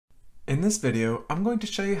In this video, I'm going to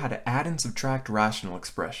show you how to add and subtract rational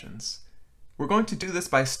expressions. We're going to do this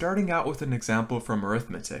by starting out with an example from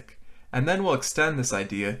arithmetic, and then we'll extend this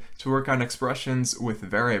idea to work on expressions with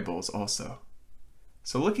variables also.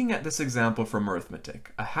 So looking at this example from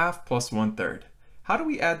arithmetic, a half plus 1/3, how do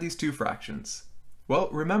we add these two fractions? Well,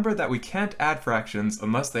 remember that we can't add fractions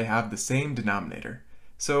unless they have the same denominator.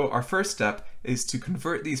 So our first step is to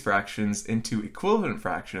convert these fractions into equivalent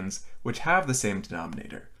fractions which have the same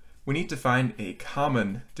denominator. We need to find a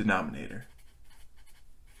common denominator.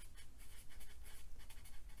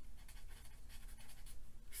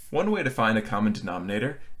 One way to find a common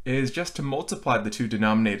denominator is just to multiply the two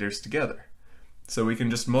denominators together. So we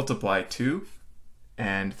can just multiply 2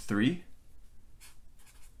 and 3,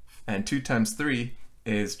 and 2 times 3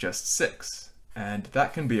 is just 6, and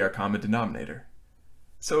that can be our common denominator.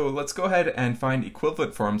 So let's go ahead and find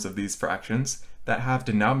equivalent forms of these fractions that have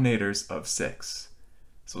denominators of 6.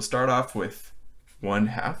 So we'll start off with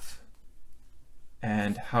 1/2,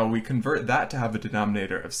 and how we convert that to have a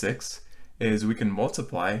denominator of 6 is we can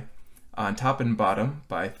multiply on top and bottom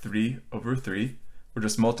by 3/3. We're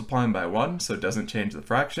just multiplying by 1, so it doesn't change the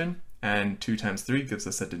fraction, and 2 times 3 gives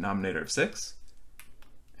us a denominator of 6.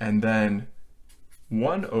 And then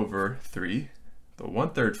 1/3, the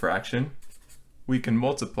 1/3 fraction, we can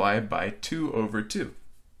multiply by 2/2.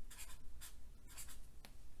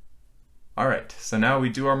 Alright, so now we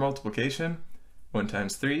do our multiplication. 1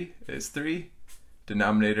 times 3 is 3,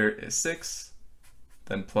 denominator is 6,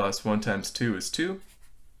 then plus 1 times 2 is 2,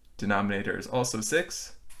 denominator is also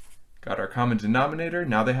 6. Got our common denominator.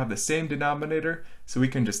 Now they have the same denominator, so we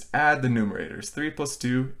can just add the numerators. 3 plus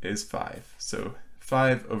 2 is 5, so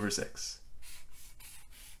 5/6.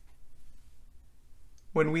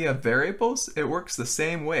 When we have variables, it works the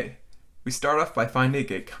same way. We start off by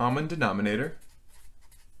finding a common denominator.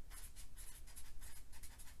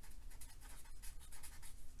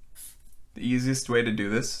 The easiest way to do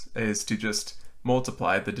this is to just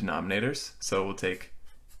multiply the denominators. So we'll take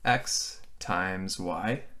x times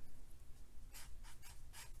y.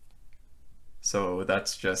 So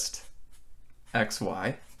that's just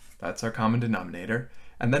xy. That's our common denominator.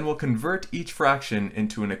 And then we'll convert each fraction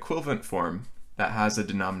into an equivalent form that has a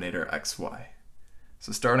denominator xy.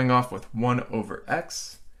 So starting off with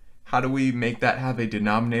 1/x, how do we make that have a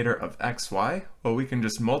denominator of xy? Well, we can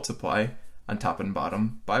just multiply on top and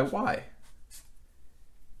bottom by y.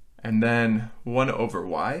 And then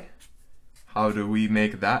 1/y, how do we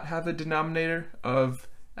make that have a denominator of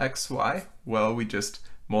xy? Well, we just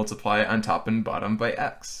multiply on top and bottom by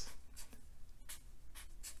x.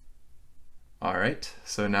 Alright,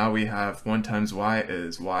 so now we have 1 times y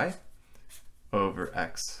is y over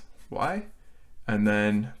xy, and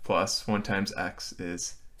then plus 1 times x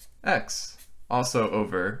is x, also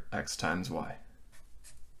over x times y.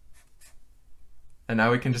 And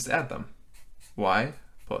now we can just add them. Y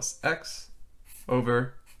plus x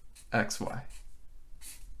over xy.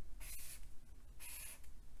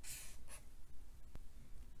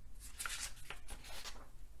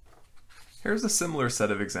 Here's a similar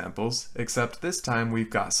set of examples, except this time we've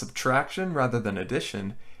got subtraction rather than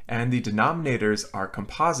addition, and the denominators are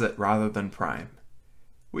composite rather than prime.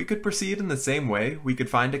 We could proceed in the same way. We could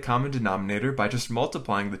find a common denominator by just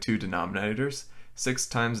multiplying the two denominators. 6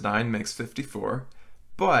 times 9 makes 54.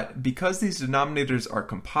 But because these denominators are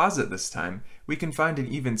composite this time, we can find an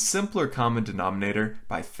even simpler common denominator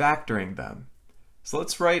by factoring them. So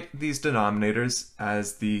let's write these denominators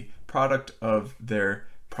as the product of their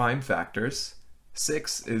prime factors.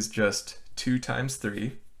 6 is just 2 times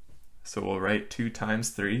 3, so we'll write 2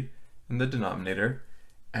 times 3 in the denominator,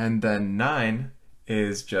 and then 9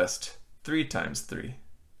 is just 3 times 3,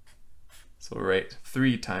 so we'll write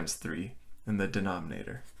 3 times 3 in the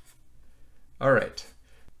denominator. Alright,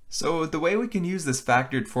 so the way we can use this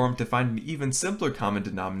factored form to find an even simpler common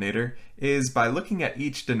denominator is by looking at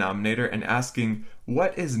each denominator and asking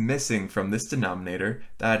what is missing from this denominator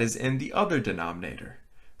that is in the other denominator.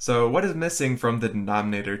 So what is missing from the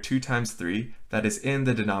denominator 2 times 3 that is in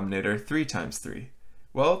the denominator 3 times 3?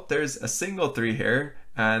 Well, there's a single 3 here,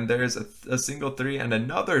 and there's a single 3 and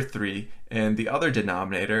another 3 in the other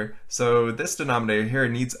denominator, so this denominator here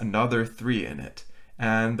needs another 3 in it.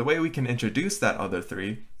 And the way we can introduce that other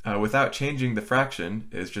 3 without changing the fraction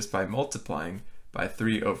is just by multiplying by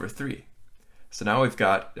 3/3. So now we've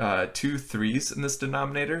got 2 3's in this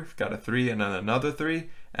denominator. We've got a 3 and then another 3,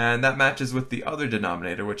 and that matches with the other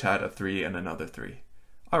denominator, which had a 3 and another 3.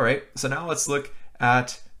 Alright, so now let's look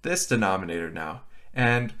at this denominator now.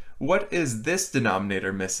 And what is this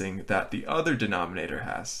denominator missing that the other denominator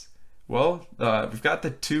has? Well, we've got the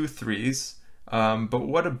 2 3's, but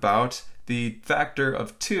what about the factor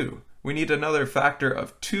of 2? we need another factor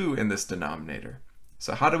of 2 in this denominator.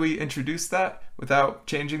 So how do we introduce that without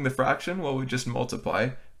changing the fraction? Well, we just multiply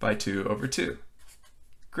by 2 over 2.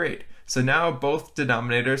 Great. So now both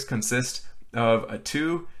denominators consist of a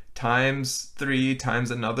 2 times 3 times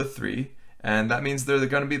another 3, and that means they're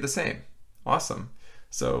going to be the same. Awesome.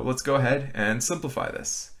 So let's go ahead and simplify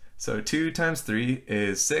this. So 2 times 3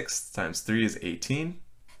 is 6, times 3 is 18,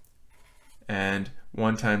 and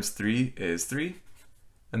 1 times 3 is 3.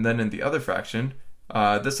 And then in the other fraction,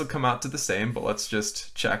 this will come out to the same, but let's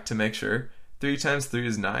just check to make sure. 3 times 3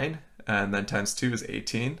 is 9, and then times 2 is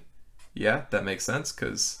 18. Yeah, that makes sense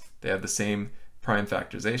because they have the same prime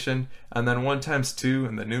factorization. And then 1 times 2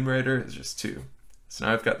 in the numerator is just 2. So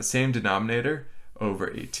now I've got the same denominator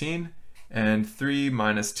over 18, and 3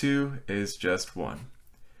 minus 2 is just 1.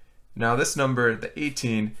 Now this number, the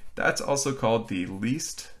 18, that's also called the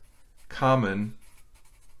least common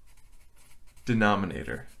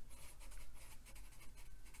denominator.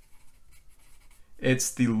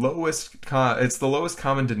 It's the lowest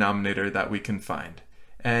common denominator that we can find.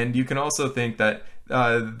 And you can also think that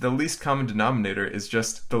the least common denominator is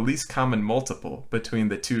just the least common multiple between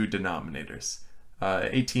the two denominators.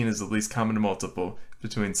 18 is the least common multiple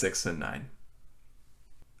between 6 and 9.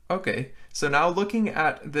 Okay, so now looking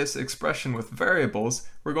at this expression with variables,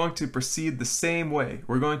 we're going to proceed the same way.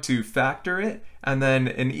 We're going to factor it, and then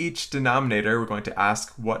in each denominator, we're going to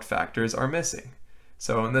ask what factors are missing.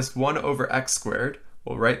 So in this 1 over x squared,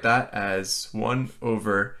 we'll write that as 1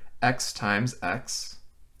 over x times x.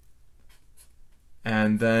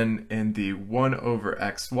 And then in the 1 over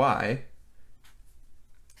xy,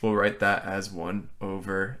 we'll write that as 1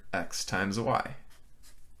 over x times y.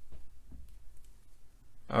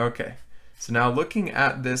 Okay, so now looking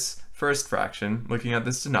at this first fraction, looking at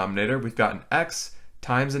this denominator, we've got an x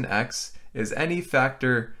times an x is any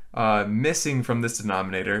factor missing from this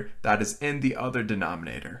denominator that is in the other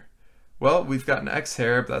denominator. Well, we've got an x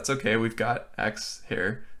here, but that's okay, we've got x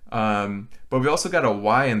here. But we also got a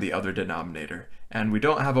y in the other denominator, and we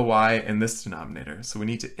don't have a y in this denominator. So we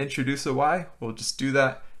need to introduce a y. We'll just do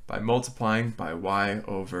that by multiplying by y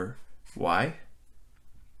over y.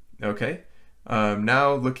 Okay,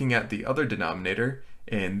 now looking at the other denominator,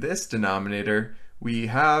 in this denominator we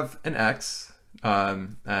have an x,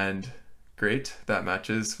 and great, that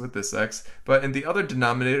matches with this x. But in the other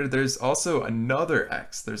denominator there's also another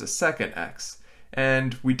x, there's a second x.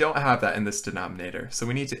 And we don't have that in this denominator, so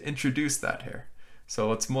we need to introduce that here. So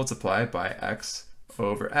let's multiply by x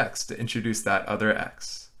over x to introduce that other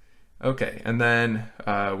x. Okay, and then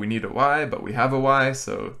we need a y, but we have a y,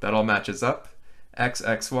 so that all matches up. X,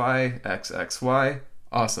 x, y, x, x, y.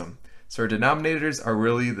 Awesome. So our denominators are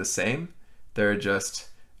really the same. They're just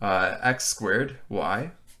x squared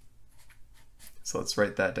y. So let's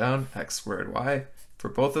write that down, x squared y for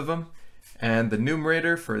both of them. And the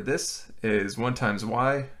numerator for this is 1 times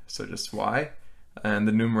y, so just y. And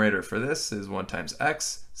the numerator for this is 1 times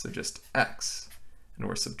x, so just x. And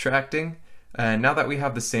we're subtracting. And now that we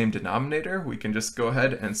have the same denominator, we can just go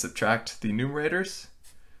ahead and subtract the numerators.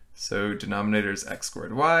 So denominator is x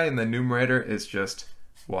squared y, and the numerator is just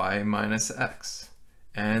y minus x.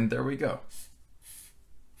 And there we go.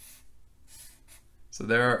 So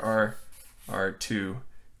there are our two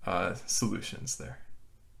solutions there.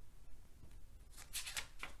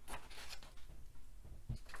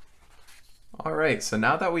 Alright, so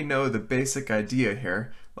now that we know the basic idea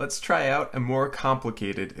here, let's try out a more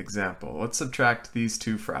complicated example. Let's subtract these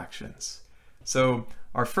two fractions. So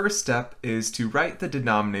our first step is to write the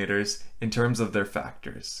denominators in terms of their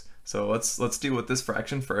factors. So let's deal with this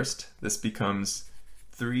fraction first. This becomes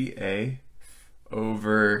 3a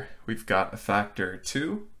over, we've got a factor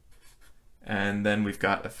 2, and then we've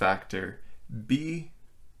got a factor b,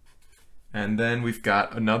 and then we've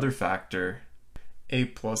got another factor, a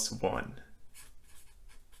plus 1.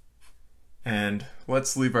 And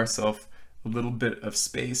let's leave ourselves a little bit of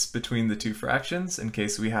space between the two fractions in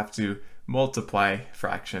case we have to multiply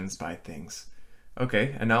fractions by things.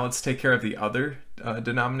 Okay, and now let's take care of the other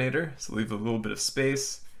denominator. So leave a little bit of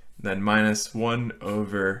space, then minus 1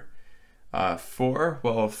 over 4.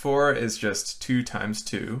 Well, 4 is just 2 times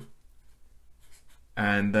 2.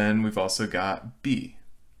 And then we've also got b.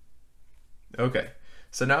 Okay,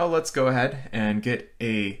 so now let's go ahead and get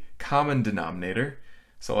a common denominator.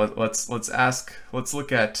 So let's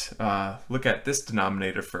look at this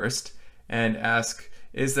denominator first and ask,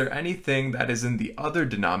 is there anything that is in the other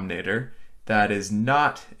denominator that is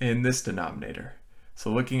not in this denominator?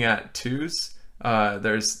 So looking at 2's,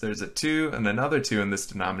 there's a 2 and another 2 in this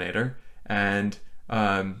denominator, and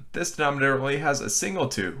this denominator only has a single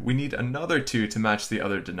 2. We need another 2 to match the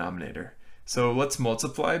other denominator. So let's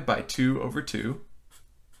multiply by 2 over 2.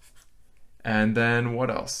 And then what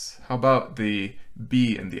else? How about the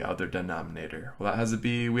b in the other denominator? Well, that has a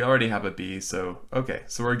b. We already have a b, so okay,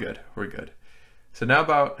 so we're good. We're good. So now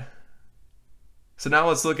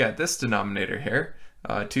let's look at this denominator here.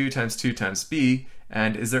 2 times 2 times b.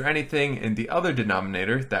 And is there anything in the other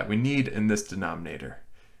denominator that we need in this denominator?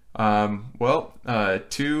 2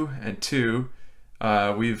 and 2.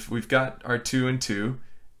 We've got our 2 and 2,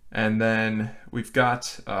 and then we've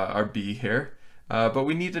got our b here. But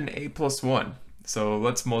we need an a plus 1. So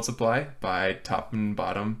let's multiply by top and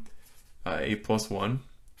bottom a plus 1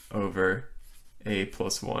 over a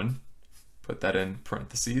plus 1. Put that in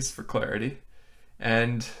parentheses for clarity.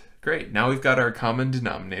 And great, now we've got our common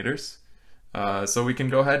denominators. So we can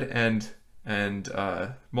go ahead and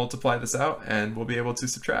multiply this out, and we'll be able to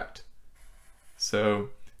subtract. So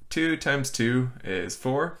 2 times 2 is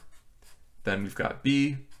 4. Then we've got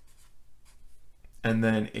b, and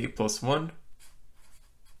then a plus 1.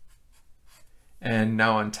 And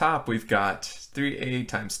now on top we've got 3a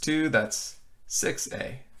times 2, that's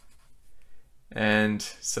 6a. And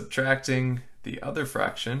subtracting the other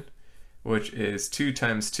fraction, which is 2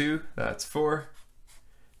 times 2, that's 4.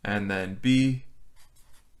 And then b,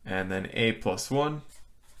 and then a plus 1.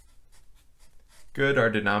 Good,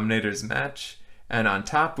 our denominators match. And on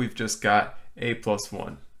top we've just got a plus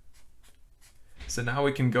 1. So now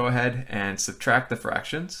we can go ahead and subtract the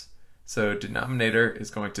fractions. So denominator is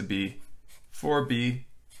going to be 4b,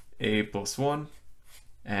 a plus 1,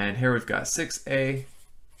 and here we've got 6a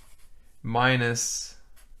minus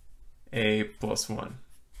a plus 1.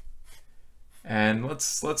 And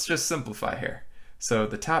let's just simplify here. So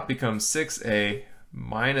the top becomes 6a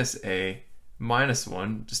minus a minus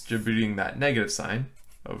 1, distributing that negative sign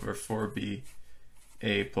over 4b,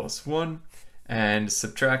 a plus 1, and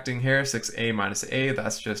subtracting here, 6a minus a,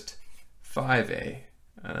 that's just 5a.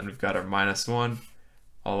 And then we've got our minus 1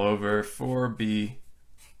 all over 4b,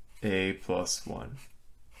 a plus 1.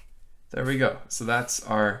 There we go. So that's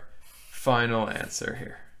our final answer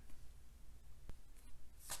here.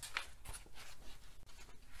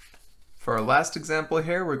 For our last example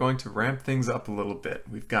here, we're going to ramp things up a little bit.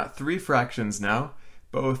 We've got 3 fractions now,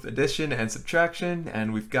 both addition and subtraction,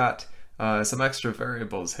 and we've got some extra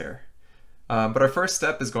variables here. But our first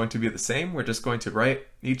step is going to be the same. We're just going to write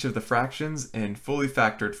each of the fractions in fully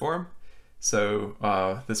factored form.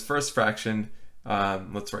 So this first fraction,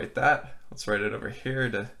 let's write that. Let's write it over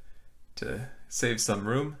here to save some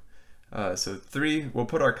room. So 3, we'll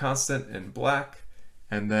put our constant in black,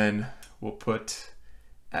 and then we'll put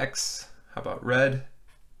x, how about red?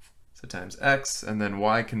 So times x, and then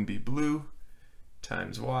y can be blue,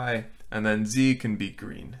 times y, and then z can be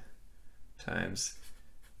green, times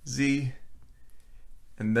z.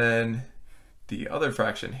 And then the other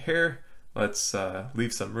fraction here, let's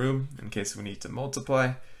leave some room in case we need to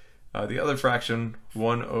multiply. The other fraction,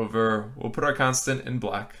 1 over, we'll put our constant in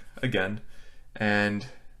black again, and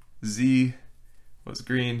z was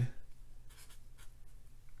green.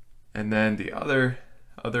 And then the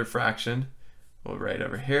other fraction, we'll write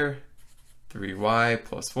over here, 3y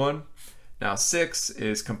plus 1. Now 6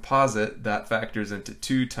 is composite, that factors into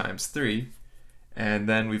 2 times 3. And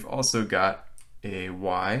then we've also got a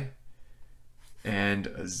y and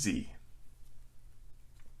a z.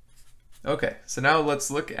 Okay, so now let's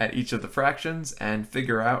look at each of the fractions and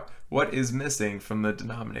figure out what is missing from the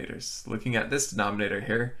denominators. Looking at this denominator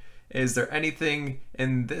here, is there anything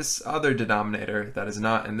in this other denominator that is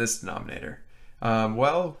not in this denominator?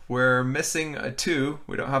 Well, we're missing a 2.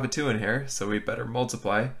 We don't have a 2 in here, so we better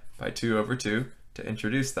multiply by 2 over 2 to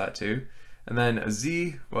introduce that 2. And then a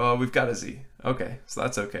z, well, we've got a z. Okay, so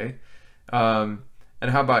that's okay. And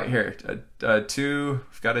how about here? A 2,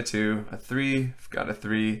 we've got a 2. A 3, we've got a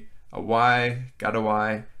 3. A y, got a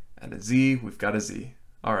y. And a z, we've got a z.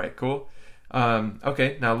 All right, cool.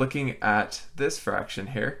 Okay, now looking at this fraction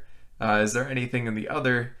here, is there anything in the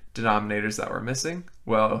other denominators that we're missing?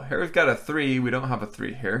 Well, here we've got a 3. We don't have a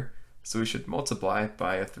 3 here, so we should multiply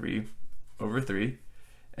by a 3 over 3.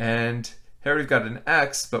 And here we've got an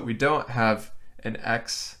x, but we don't have an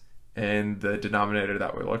x in the denominator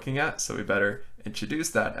that we're looking at, so we better introduce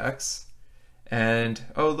that x. And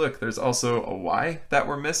oh look, there's also a y that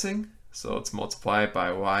we're missing, so let's multiply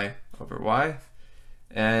by y over y.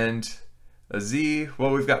 And a z,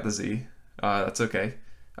 well, we've got the z, that's okay.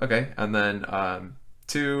 Okay, and then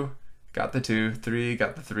 2, got the 2, 3,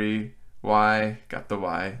 got the 3, y, got the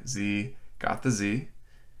y, z, got the z.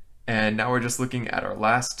 And now we're just looking at our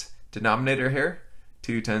last denominator here,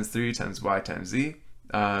 2 times 3 times y times z.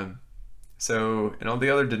 So in all the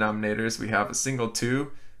other denominators, we have a single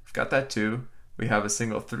 2, we've got that 2. We have a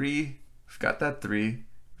single 3, we've got that 3,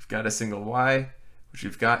 we've got a single y, which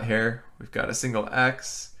we've got here, we've got a single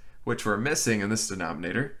x, which we're missing in this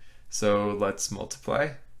denominator. So let's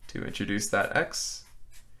multiply to introduce that x,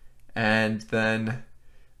 and then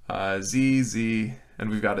z, and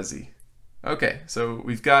we've got a z. Okay, so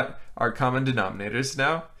we've got our common denominators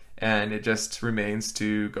now, and it just remains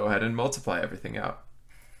to go ahead and multiply everything out.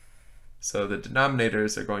 So the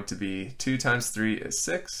denominators are going to be 2 times 3 is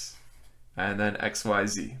 6, and then x, y,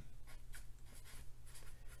 z.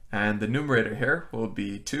 And the numerator here will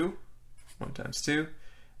be 2, 1 times 2,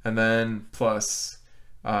 and then plus,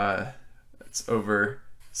 it's over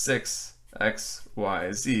 6, x,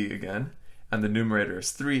 y, z again, and the numerator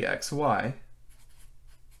is 3xy.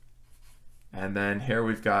 And then here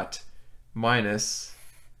we've got minus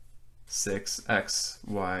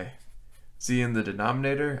 6xy z in the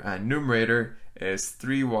denominator, and numerator is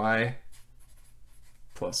 3y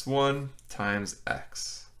plus 1 times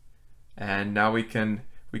x. And now we can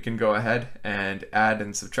go ahead and add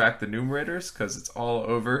and subtract the numerators because it's all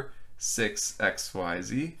over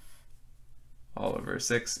 6xyz, all over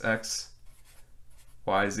 6xyz.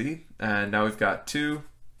 And now we've got 2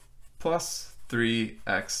 plus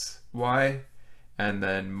 3xy, and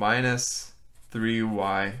then minus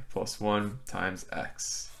 3y plus 1 times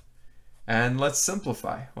x. And let's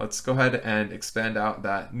simplify. Let's go ahead and expand out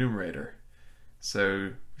that numerator.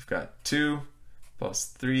 So we've got 2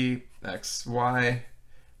 plus 3xy,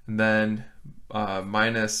 and then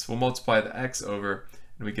minus, we'll multiply the x over,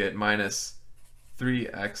 and we get minus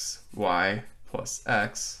 3xy plus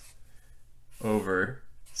x over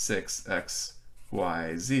 6xyz,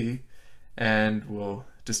 and we'll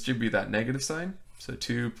distribute that negative sign. So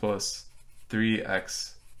 2 plus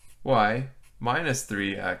 3xy minus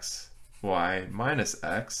 3xy minus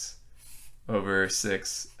x over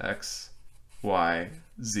 6xyz.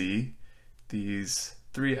 These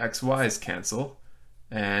 3xy's cancel,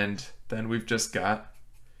 and then we've just got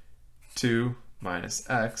 2 minus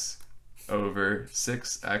x over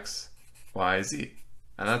 6xyz.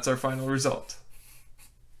 And that's our final result.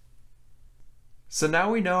 So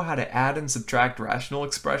now we know how to add and subtract rational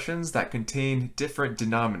expressions that contain different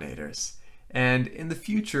denominators. And in the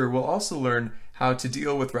future, we'll also learn how to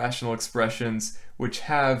deal with rational expressions which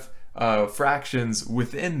have fractions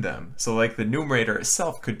within them. So like the numerator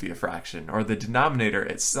itself could be a fraction, or the denominator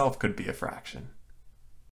itself could be a fraction.